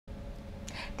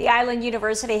The Island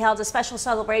University held a special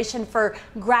celebration for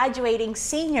graduating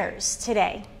seniors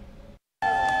today.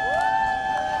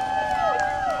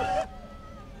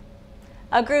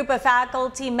 A group of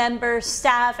faculty members,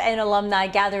 staff, and alumni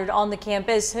gathered on the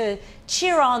campus to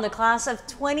cheer on the class of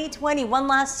 2020 one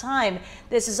last time.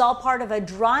 This is all part of a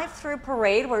drive-through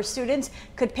parade where students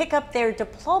could pick up their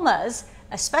diplomas,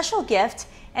 a special gift,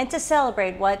 and to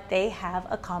celebrate what they have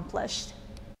accomplished.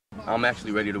 I'm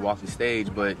actually ready to walk the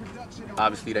stage, but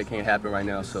obviously that can't happen right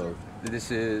now, so this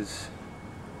is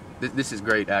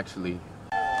great, actually.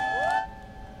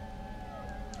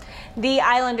 The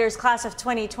Islanders class of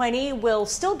 2020 will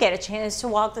still get a chance to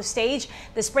walk the stage.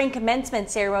 The spring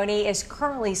commencement ceremony is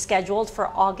currently scheduled for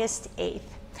August 8th.